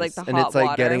point. Yes, Like the and hot it's like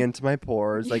water. getting into my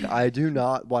pores. Like, I do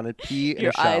not want to pee in Your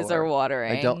a shower. eyes are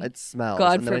watering. I don't. It smells.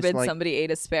 God and then I forbid smell like, somebody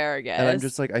ate asparagus. and I'm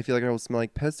just like, I feel like I will smell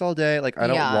like piss all day. Like, I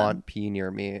don't Yeah. want pee near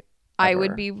me. I ever.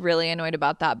 would be really annoyed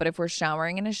about that. But if we're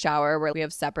showering in a shower where we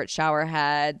have separate shower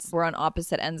heads, we're on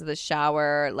opposite ends of the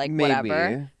shower, like Maybe.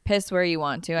 whatever. Piss where you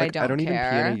want to. Like, I don't even care.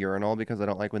 pee in a urinal because I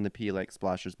don't like when the pee like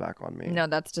splashes back on me. No,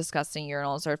 that's disgusting.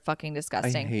 Urinals are fucking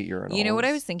disgusting. I hate urinals. You know what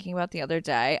I was thinking about the other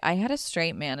day? I had a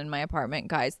straight man in my apartment.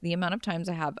 Guys, the amount of times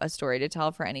I have a story to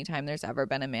tell for any time there's ever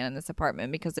been a man in this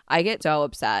apartment because I get so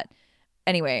upset.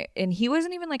 Anyway, and he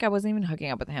wasn't even like, I wasn't even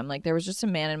hooking up with him. Like, there was just a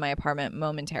man in my apartment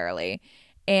momentarily.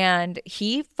 And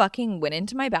he fucking went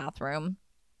into my bathroom.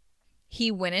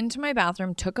 He went into my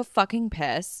bathroom, took a fucking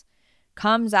piss,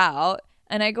 comes out,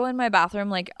 and I go in my bathroom.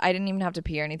 Like, I didn't even have to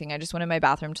pee or anything. I just went in my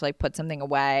bathroom to like put something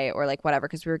away or like whatever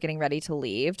because we were getting ready to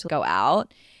leave to go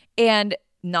out. And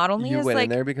not only You is went like in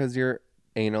there because you're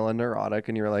anal and neurotic,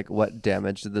 and you're like, what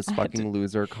damage did this fucking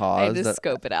loser I cause? had to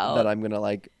scope it out. That I'm gonna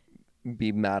like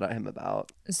be mad at him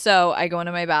about. So I go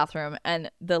into my bathroom and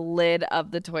the lid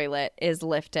of the toilet is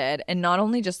lifted. And not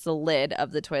only just the lid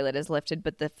of the toilet is lifted,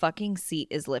 but the fucking seat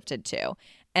is lifted too.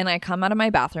 And I come out of my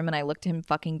bathroom and I looked him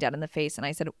fucking dead in the face and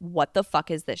I said, what the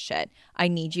fuck is this shit? I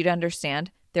need you to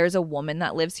understand. There's a woman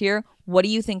that lives here. What do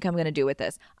you think I'm going to do with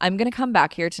this? I'm going to come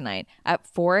back here tonight at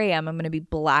 4 a.m. I'm going to be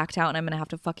blacked out and I'm going to have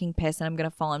to fucking piss and I'm going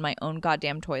to fall in my own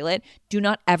goddamn toilet. Do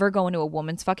not ever go into a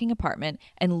woman's fucking apartment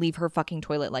and leave her fucking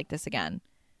toilet like this again.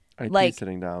 I'd Like- be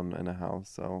sitting down in a house,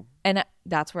 so And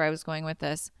that's where I was going with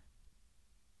this.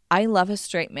 I love a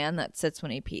straight man that sits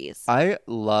when he pees. I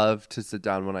love to sit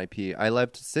down when I pee. I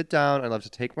love to sit down. I love to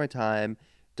take my time.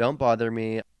 Don't bother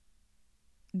me.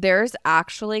 There's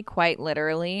actually quite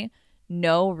literally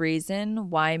no reason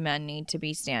why men need to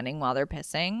be standing while they're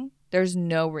pissing. There's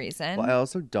no reason. Well, I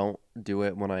also don't do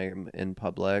it when I'm in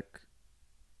public.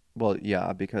 Well,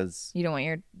 yeah, because You don't want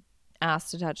your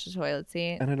ass to touch the toilet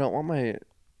seat. and I don't want my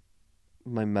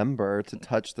my member to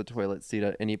touch the toilet seat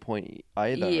at any point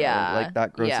either. Yeah. Like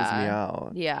that grosses me Yeah.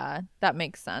 out. Yeah. That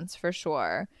makes sense for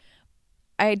sure.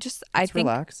 I It's think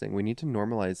relaxing. We need to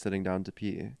normalize sitting down to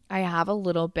pee. I have a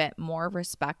little bit more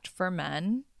respect for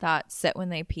men that sit when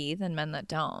they pee than men that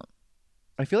don't.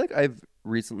 I feel like I've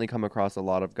recently come across a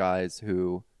lot of guys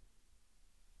who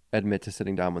admit to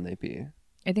sitting down when they pee.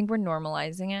 I think we're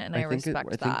normalizing it and I I respect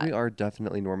think we that. are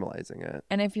definitely normalizing it.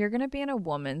 And if you're going to be in a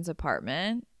woman's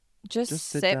apartment, just Just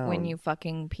sit sit when you down.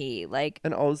 fucking pee. Like,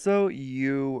 And also,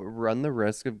 you run the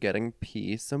risk of getting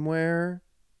pee somewhere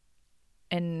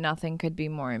and nothing could be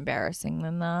more embarrassing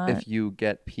than that. if you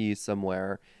get pee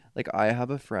somewhere. Like, I have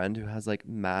a friend who has like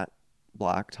matte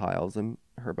black tiles in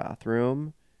her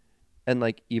bathroom. And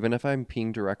like, even if I'm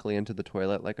peeing directly into the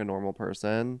toilet like a normal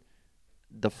person,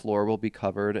 the floor will be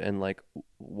covered in like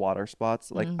water spots.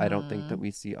 Like, I don't think that Mm-hmm.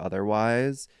 we see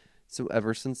otherwise. So,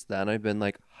 ever since then, I've been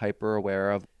like hyper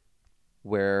aware of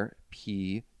where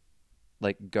pee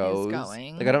like Is goes. Like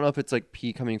I going, don't know if it's like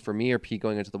pee coming from me or pee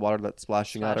going into the water that's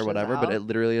splashing out or splashes whatever, but it out.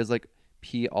 literally is like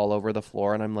pee all over the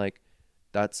floor and I'm like,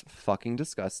 that's fucking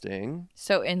disgusting.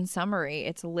 So, in summary,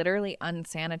 it's literally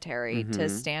unsanitary to Mm-hmm.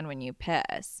 stand when you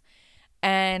piss.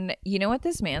 And you know what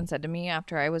this man said to me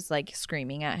after I was like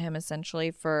screaming at him essentially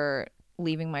for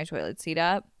leaving my toilet seat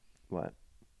up? What?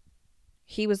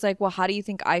 He was like, "Well, how do you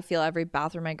think I feel every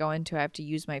bathroom I go into? I have to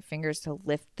use my fingers to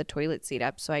lift the toilet seat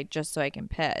up so I can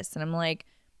piss." And I'm like,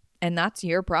 "And that's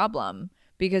your problem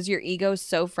because your ego is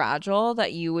so fragile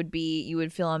that you would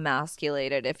feel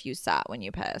emasculated if you sat when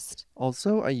you pissed."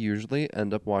 Also, I usually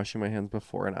end up washing my hands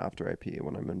before and after I pee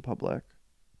when I'm in public.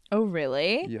 Oh,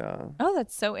 really? Yeah. Oh,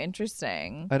 that's so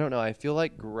interesting. I don't know. I feel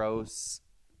like gross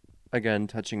again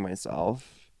touching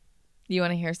myself. You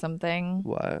want to hear something?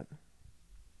 What?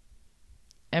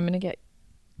 I'm going to get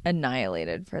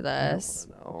annihilated for I don't this.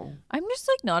 want to know. I'm just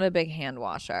like not a big hand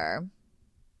washer.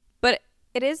 But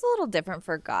it is a little different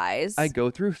for guys. I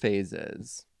go through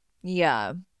phases.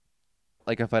 Yeah.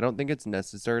 Like if I don't think it's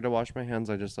necessary to wash my hands,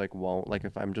 I just like won't. Like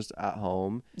if I'm just at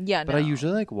home. Yeah, But no. I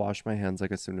usually like wash my hands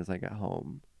like as soon as I get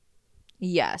home.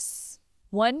 Yes.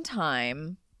 One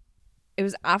time, it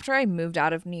was after I moved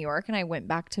out of New York and I went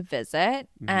back to visit,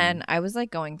 and I was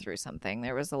like going through something.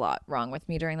 There was a lot wrong with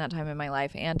me during that time in my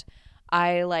life, and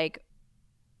I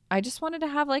just wanted to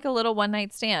have like a little one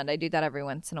night stand. I do that every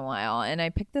once in a while, and I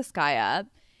picked this guy up,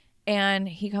 and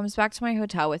he comes back to my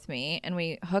hotel with me, and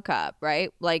we hook up,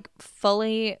 right? Like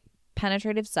fully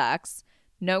penetrative sex,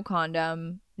 no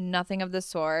condom, nothing of the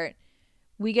sort.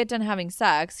 We get done having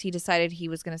sex. He decided he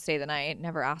was going to stay the night.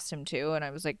 Never asked him to. And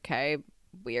I was like, okay,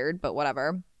 weird, but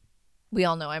whatever. We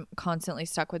all know I'm constantly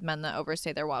stuck with men that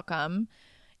overstay their welcome.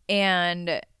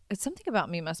 And it's something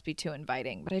about me must be too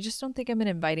inviting, but I just don't think I'm an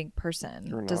inviting person.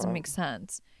 You're Doesn't not. make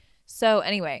sense. So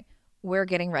anyway, we're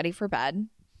getting ready for bed.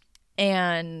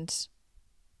 And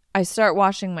I start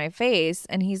washing my face.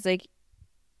 And he's like,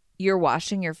 "You're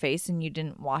washing your face and you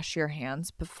didn't wash your hands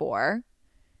before?"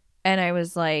 And I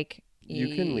was like,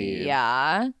 You can leave.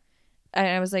 "Yeah." And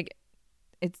I was like,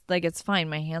 it's fine.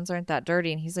 My hands aren't that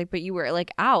dirty. And he's like, "But you were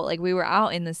like out. Like we were out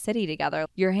in the city together.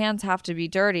 Your hands have to be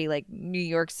dirty, like New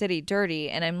York City dirty."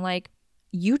 And I'm like,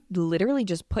 "You literally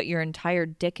just put your entire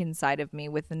dick inside of me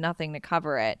with nothing to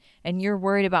cover it. And you're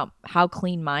worried about how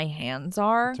clean my hands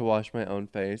are To wash my own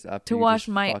face after to you wash just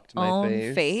my fucked my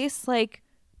own face? Like,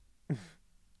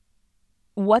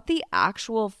 what the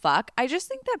actual fuck?" I just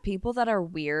think that people that are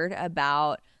weird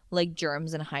about like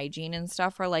germs and hygiene and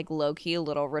stuff are like low key a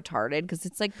little retarded because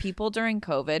it's like people during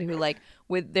COVID who like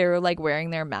they're like wearing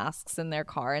their masks in their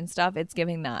car and stuff. It's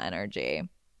giving that energy.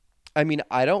 I mean,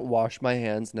 I don't wash my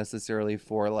hands necessarily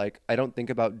for like, I don't think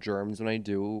about germs when I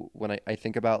do, I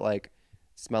think about like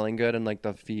smelling good and like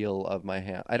the feel of my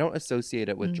hand. I don't associate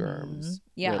it with germs,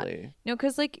 Yeah. really. No,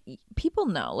 because like people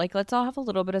know. Like, let's all have a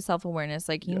little bit of self awareness.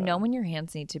 Like, you Yeah. know when your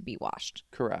hands need to be washed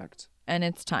Correct. and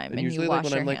it's time, And and usually you like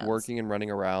wash when your I'm like hands. working and running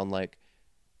around, like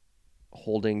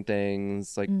holding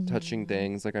things, like touching Mhm.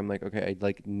 things, like I'm like, okay, I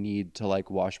like need to like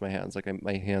wash my hands. Like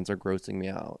my hands are grossing me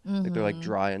out. Like they're like Mhm.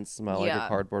 dry and smell like a Yeah.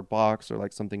 cardboard box or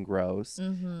like something gross.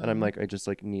 And I'm Mhm. like, I just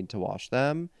like need to wash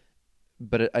them.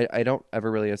 But I don't ever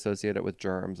really associate it with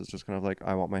germs. It's just kind of like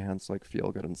I want my hands to like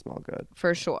feel good and smell good.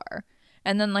 For sure.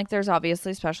 And then like there's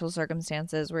obviously special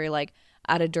circumstances where you're like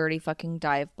at a dirty fucking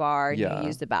dive bar and Yeah. you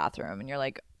use the bathroom and you're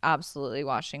like absolutely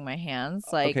washing my hands.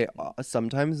 Like Okay,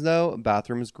 sometimes though,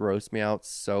 bathrooms gross me out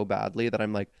so badly that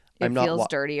I'm like, it I'm not feels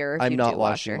dirtier if I'm you not do wash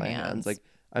washing your my hands. hands. Like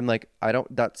I'm like, I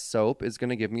don't, that soap is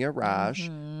gonna give me a rash. The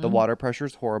Mhm. water pressure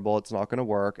is horrible. It's not gonna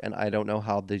work, and I don't know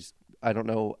how these I don't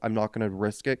know. I'm not going to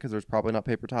risk it because there's probably not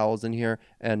paper towels in here,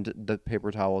 and the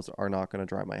paper towels are not going to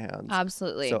dry my hands.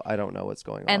 Absolutely. So I don't know what's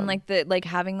going and on. like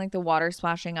having like the water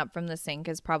splashing up from the sink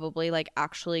is probably like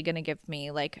actually gonna give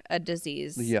me like a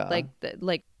disease. Yeah.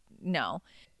 Like no.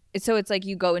 So it's like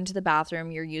you go into the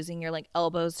bathroom, you're using your like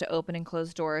elbows to open and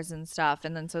close doors and stuff,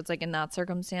 and then so it's like in that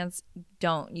circumstance,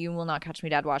 you will not catch me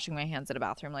dead washing my hands in a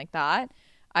bathroom like that.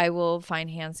 I will find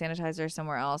hand sanitizer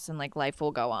somewhere else, and like life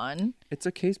will go on. It's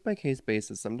a case by case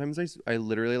basis. Sometimes I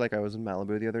literally, like, I was in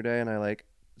Malibu the other day and I like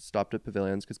stopped at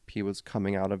Pavilions because pee was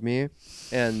coming out of me,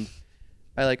 and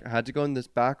I like had to go in this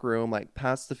back room, like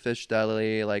past the fish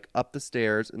deli, like up the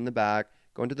stairs in the back,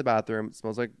 go into the bathroom. It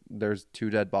smells like there's 2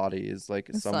 dead bodies like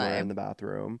somewhere in the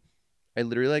bathroom. I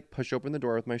literally like push open the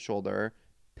door with my shoulder,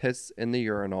 piss in the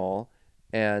urinal,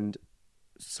 and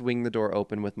swing the door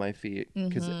open with my feet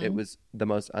because it was the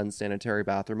most unsanitary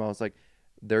bathroom. I was like,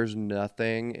 there's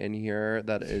nothing in here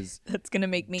that is That's gonna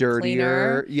make me dirtier.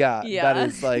 cleaner. Yeah, Yeah. that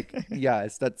is like,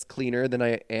 yes, that's cleaner than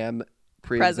I am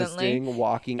pre-existing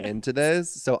walking into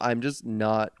this. So I'm just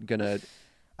not gonna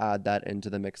add that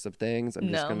into the mix of things. I'm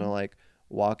just gonna like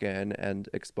walk in and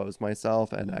expose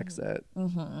myself and exit.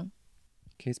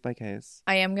 Case by case.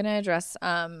 I am gonna address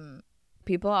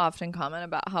people often comment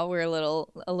about how we're a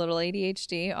little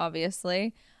ADHD,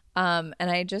 obviously. And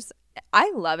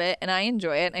I love it and I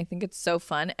enjoy it and I think it's so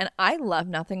fun. And I love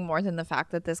nothing more than the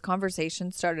fact that this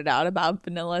conversation started out about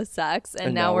vanilla sex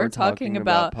and now we're talking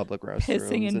about public restrooms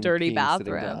pissing in and dirty peeing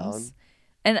sitting bathrooms. down.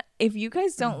 And if you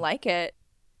guys don't like it,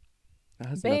 That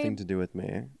has babe. nothing to do with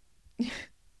me.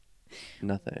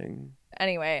 Nothing.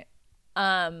 Anyway,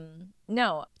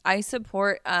 no, I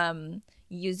support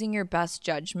using your best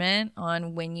judgment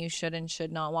on when you should and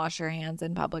should not wash your hands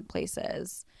in public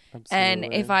places. Absolutely.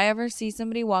 And if I ever see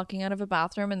somebody walking out of a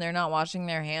bathroom and they're not washing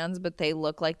their hands, but they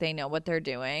look like they know what they're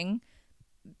doing,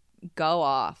 go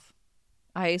off.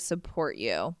 I support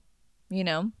you. You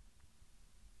know?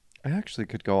 I actually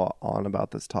could go on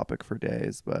about this topic for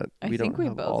days, but we don't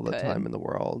have all the time in the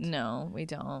world. No, we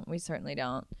don't. We certainly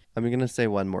don't. I'm going to say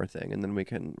one more thing and then we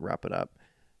can wrap it up.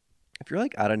 If you're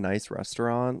like at a nice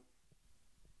restaurant,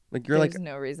 like There's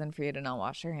no reason for you to not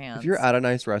wash your hands. if you're at a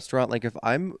nice restaurant, like if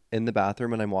I'm in the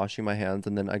bathroom and I'm washing my hands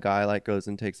and then a guy like goes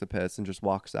and takes a piss and just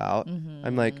walks out,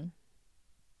 I'm like,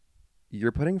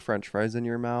 you're putting French fries in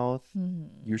your mouth.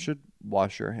 You should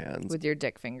wash your hands with your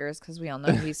dick fingers, because we all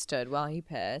know he stood while he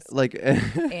pissed. Like,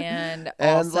 and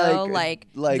also like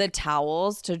the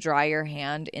towels to dry your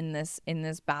hand in this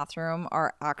bathroom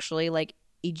are actually like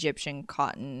Egyptian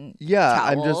cotton towels.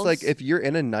 I'm just like, if you're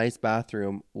in a nice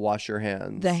bathroom, wash your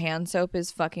hands. The hand soap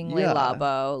is fucking Le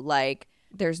Labo. Like,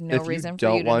 there's no reason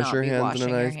for you to wash not your be hands washing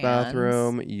in a nice your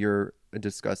bathroom, hands. you're a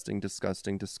disgusting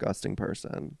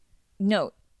person.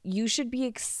 No, you should be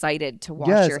excited to wash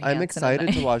your hands. Yes, I'm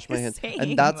excited to wash my hands.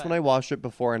 And that's when I wash it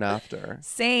before and after.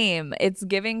 Same. It's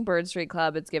giving Bird Street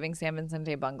Club. It's giving San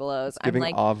Vicente Bungalows. It's giving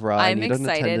Avra. I'm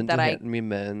excited that I me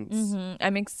mints.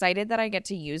 I'm excited that I get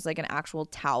to use like an actual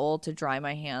towel to dry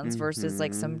my hands versus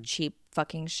like some cheap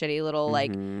fucking shitty little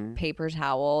like paper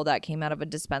towel that came out of a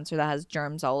dispenser that has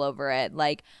germs all over it.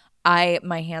 Like,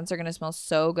 my hands are gonna smell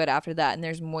so good after that, and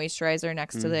there's moisturizer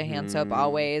next to the hand soap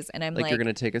always, and I'm like you're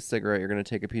gonna take a cigarette, you're gonna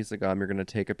take a piece of gum, you're gonna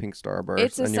take a pink Starburst.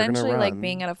 It's and you're essentially gonna like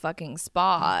being at a fucking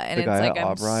spa, and the it's guy like at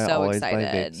I'm Opera, so I always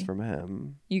excited. buy vapes from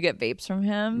him. You get vapes from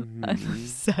him? I'm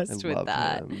obsessed with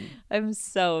that. Him. I'm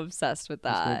so obsessed with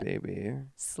that. He's my baby.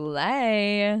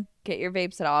 Slay. Get your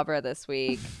vapes at Abra this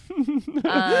week.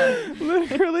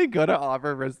 Literally go to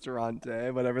Abra Ristorante,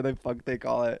 whatever the fuck they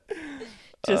call it.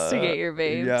 Just to get your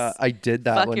vapes. Yeah, I did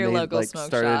that Fuck when your they local like smoke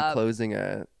started shop. closing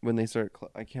it. When they started,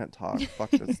 I can't talk.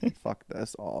 Fuck this. Fuck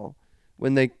this all.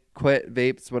 When they quit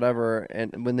vapes, whatever,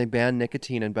 and when they banned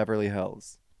nicotine in Beverly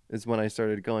Hills, is when I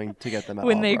started going to get them at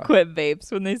When they Abra. quit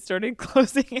vapes, when they started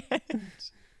closing it.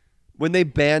 When they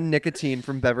banned nicotine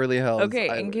from Beverly Hills.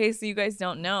 Okay, in case you guys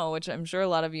don't know, which I'm sure a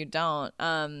lot of you don't,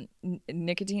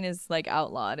 nicotine is like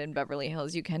outlawed in Beverly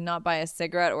Hills. You cannot buy a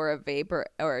cigarette or a vape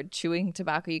or chewing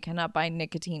tobacco. You cannot buy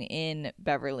nicotine in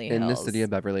Beverly Hills. In the city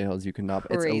of Beverly Hills, you cannot.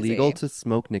 It's Crazy. illegal to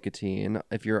smoke nicotine.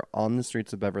 If you're on the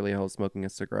streets of Beverly Hills smoking a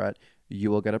cigarette,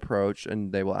 you will get approached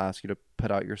and they will ask you to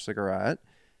put out your cigarette.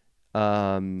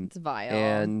 It's vile.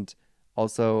 And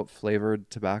also, flavored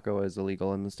tobacco is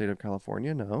illegal in the state of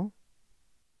California. No.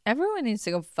 Everyone needs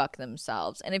to go fuck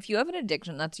themselves. And if you have an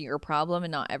addiction, that's your problem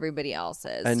and not everybody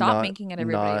else's. And Stop making it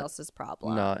everybody else's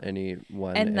problem. Not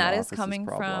anyone. And that is office's coming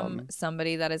problem. from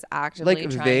somebody that is actively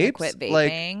like trying vapes, to quit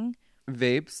vaping.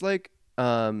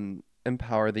 Vapes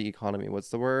empower the economy. What's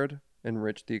the word?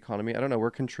 Enrich the economy. I don't know. We're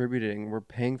contributing. We're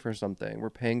paying for something. We're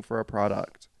paying for a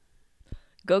product.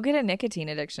 Go get a nicotine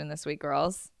addiction this week,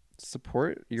 girls.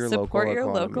 Support your Support local your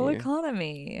economy. local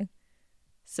economy.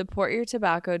 Support your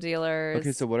tobacco dealers.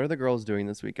 Okay, so what are the girls doing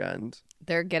this weekend?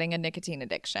 They're getting a nicotine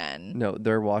addiction. No,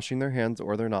 they're washing their hands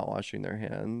or they're not washing their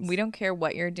hands. We don't care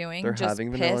what you're doing. They're just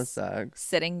having vanilla sex.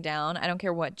 Sitting down. I don't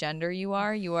care what gender you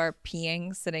are. You are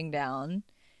peeing sitting down.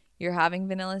 You're having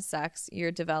vanilla sex.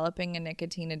 You're developing a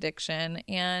nicotine addiction.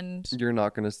 And you're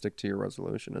not going to stick to your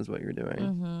resolution is what you're doing.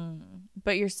 Mm-hmm.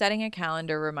 But you're setting a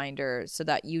calendar reminder so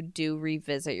that you do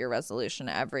revisit your resolution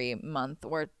every month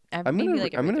or I'm maybe gonna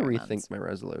like every 3 rethink months. my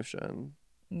resolution.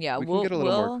 Yeah, we can get a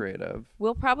little more creative.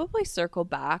 We'll probably circle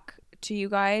back to you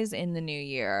guys in the new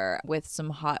year with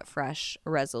some hot, fresh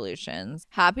resolutions.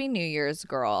 Happy New Year's,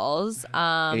 girls.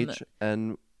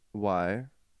 HNY.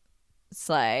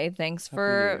 Slay. Thanks Happy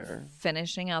for New Year.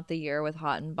 finishing out the year with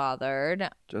Hot and Bothered.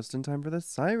 Just in time for the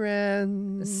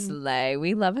siren. Slay.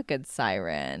 We love a good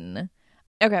siren.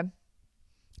 Okay.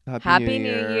 Happy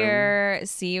New Year.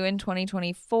 See you in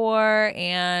 2024.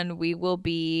 And we will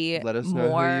be Let us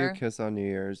know who you kiss on New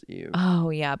Year's Eve. Oh,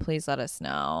 yeah. Please let us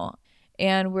know.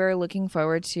 And we're looking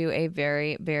forward to a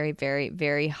very, very, very,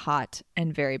 very hot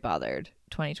and very bothered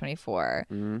 2024.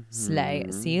 Mm-hmm. Slay.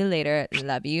 See you later.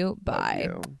 Love you. Bye.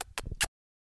 Love you.